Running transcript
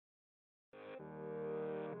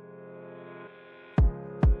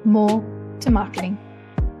More to marketing.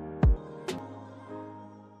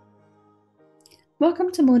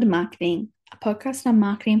 Welcome to More to Marketing, a podcast on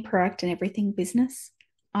marketing, product, and everything business.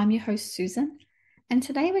 I'm your host, Susan, and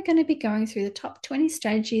today we're going to be going through the top 20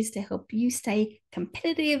 strategies to help you stay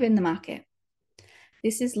competitive in the market.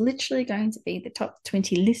 This is literally going to be the top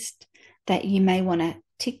 20 list that you may want to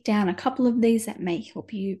tick down a couple of these that may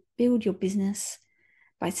help you build your business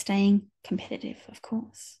by staying competitive, of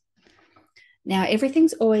course. Now,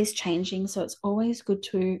 everything's always changing, so it's always good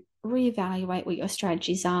to reevaluate what your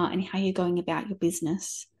strategies are and how you're going about your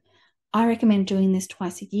business. I recommend doing this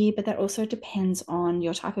twice a year, but that also depends on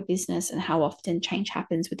your type of business and how often change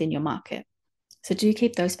happens within your market. So do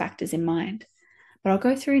keep those factors in mind. But I'll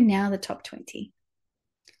go through now the top 20.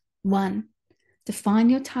 1,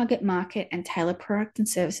 define your target market and tailor product and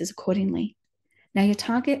services accordingly. Now, your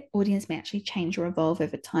target audience may actually change or evolve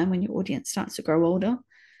over time when your audience starts to grow older.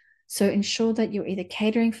 So ensure that you're either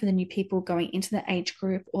catering for the new people going into the age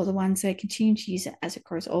group or the ones that continue to use it as it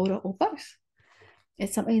grows older, or both.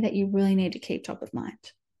 It's something that you really need to keep top of mind.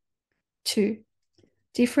 2,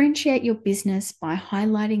 differentiate your business by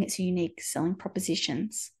highlighting its unique selling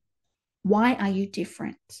propositions. Why are you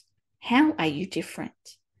different? How are you different?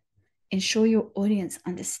 Ensure your audience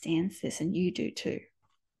understands this and you do too.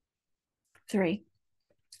 3,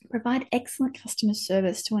 provide excellent customer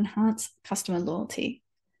service to enhance customer loyalty.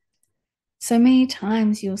 So many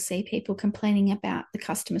times you'll see people complaining about the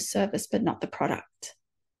customer service, but not the product.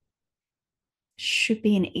 Should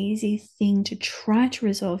be an easy thing to try to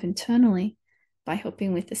resolve internally by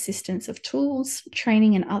helping with assistance of tools,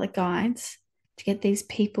 training, and other guides to get these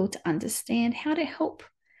people to understand how to help.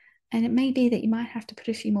 And it may be that you might have to put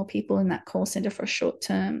a few more people in that call center for a short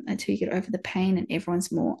term until you get over the pain and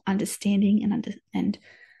everyone's more understanding and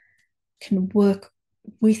can work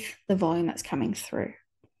with the volume that's coming through,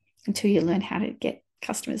 until you learn how to get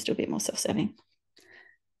customers to a bit more self-serving.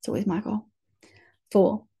 It's always my goal.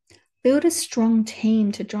 4, build a strong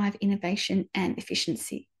team to drive innovation and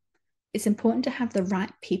efficiency. It's important to have the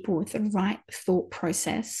right people with the right thought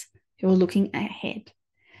process who are looking ahead,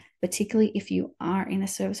 particularly if you are in a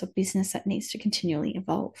service or business that needs to continually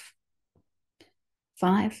evolve.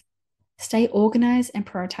 5, stay organized and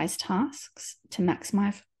prioritize tasks to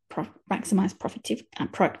maximize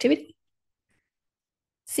productivity.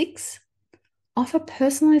 6, offer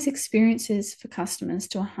personalized experiences for customers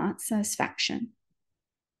to enhance satisfaction.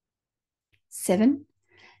 7,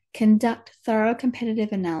 conduct thorough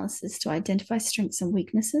competitive analysis to identify strengths and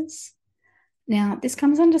weaknesses. Now, this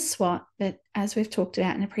comes under SWOT, but as we've talked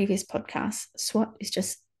about in a previous podcast, SWOT is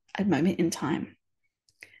just a moment in time.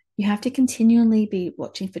 You have to continually be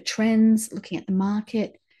watching for trends, looking at the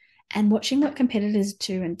market, and watching what competitors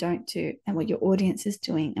do and don't do, and what your audience is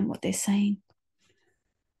doing and what they're saying.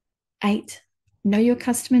 8, know your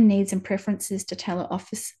customer needs and preferences to tailor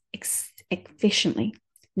offers efficiently.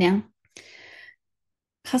 Now,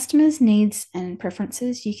 customers' needs and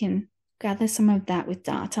preferences, you can gather some of that with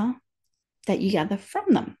data that you gather from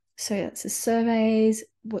them. So it's the surveys,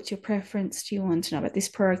 what's your preference? Do you want to know about this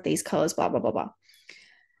product, these colors, blah, blah, blah, blah.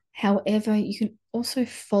 However, you can also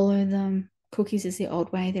follow them. Cookies is the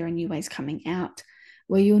old way. There are new ways coming out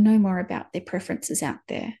where you'll know more about their preferences out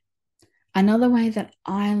there. Another way that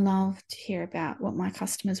I love to hear about what my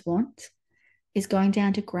customers want is going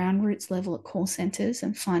down to ground roots level at call centers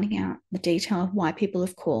and finding out the detail of why people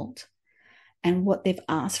have called and what they've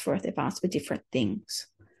asked for, if they've asked for different things.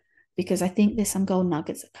 Because I think there's some gold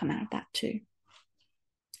nuggets that come out of that too.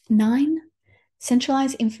 9,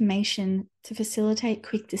 centralize information to facilitate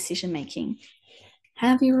quick decision making.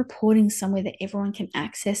 Have your reporting somewhere that everyone can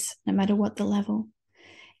access, no matter what the level.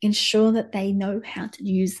 Ensure that they know how to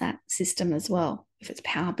use that system as well. If it's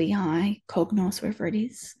Power BI, Cognos, wherever it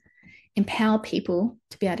is. Empower people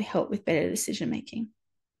to be able to help with better decision making.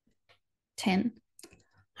 10,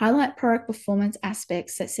 highlight product performance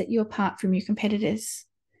aspects that set you apart from your competitors.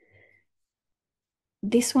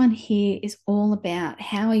 This one here is all about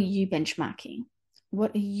how are you benchmarking?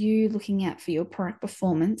 What are you looking at for your product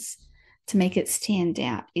performance to make it stand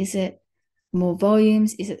out? Is it more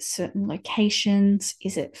volumes? Is it certain locations?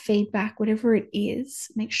 Is it feedback? Whatever it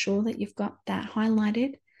is, make sure that you've got that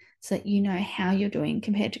highlighted so that you know how you're doing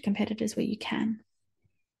compared to competitors where you can.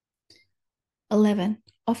 11,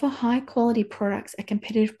 offer high quality products at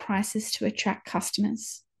competitive prices to attract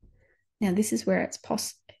customers. Now, this is where it's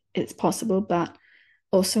possible, but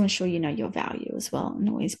also ensure you know your value as well and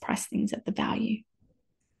always price things at the value.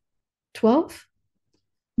 12,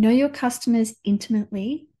 know your customers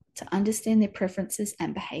intimately to understand their preferences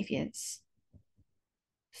and behaviors.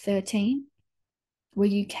 13, where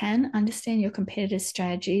you can understand your competitors'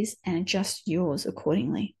 strategies and adjust yours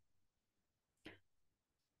accordingly.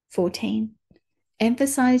 14,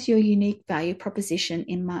 emphasize your unique value proposition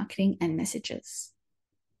in marketing and messages.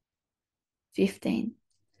 15,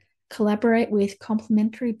 collaborate with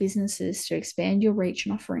complementary businesses to expand your reach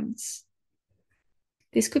and offerings.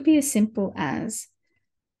 This could be as simple as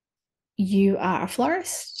you are a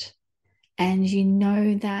florist and you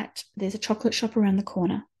know that there's a chocolate shop around the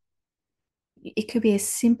corner. It could be a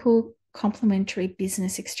simple complementary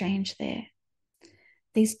business exchange there.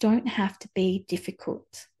 These don't have to be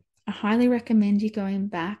difficult. I highly recommend you going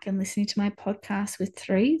back and listening to my podcast with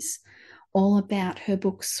Threes, all about her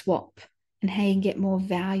book Swap and how you can get more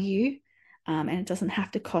value, and it doesn't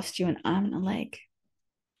have to cost you an arm and a leg.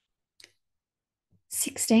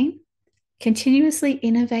 16, continuously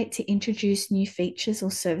innovate to introduce new features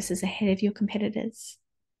or services ahead of your competitors.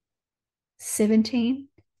 17,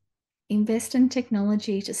 invest in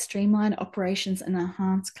technology to streamline operations and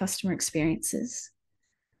enhance customer experiences.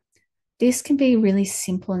 This can be really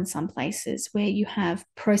simple in some places where you have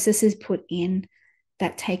processes put in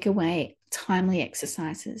that take away timely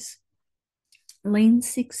exercises. Lean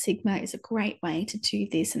Six Sigma is a great way to do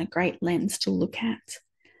this and a great lens to look at.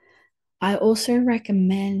 I also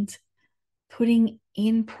recommend putting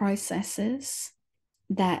in processes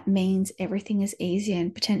that means everything is easier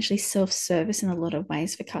and potentially self-service in a lot of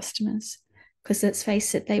ways for customers. Because let's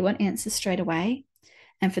face it, they want answers straight away.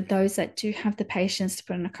 And for those that do have the patience to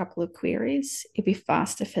put in a couple of queries, it'd be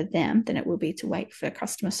faster for them than it will be to wait for a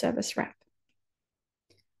customer service rep.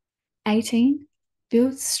 18,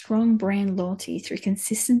 build strong brand loyalty through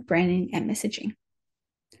consistent branding and messaging.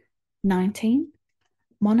 19,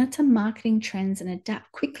 monitor marketing trends and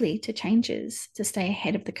adapt quickly to changes to stay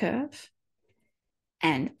ahead of the curve.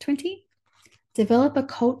 And 20, develop a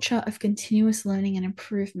culture of continuous learning and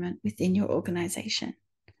improvement within your organization.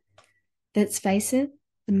 Let's face it,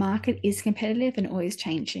 the market is competitive and always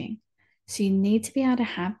changing. So you need to be able to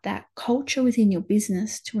have that culture within your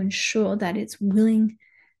business to ensure that it's willing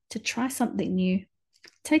to try something new,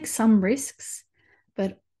 take some risks,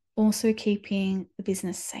 but also keeping the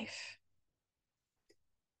business safe.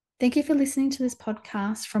 Thank you for listening to this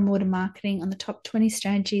podcast from Water Marketing on the top 20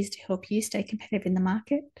 strategies to help you stay competitive in the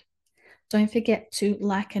market. Don't forget to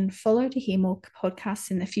like and follow to hear more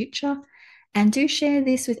podcasts in the future. And do share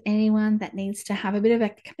this with anyone that needs to have a bit of a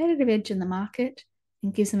competitive edge in the market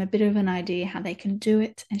and gives them a bit of an idea how they can do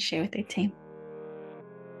it and share with their team.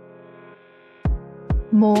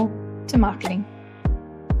 More to marketing.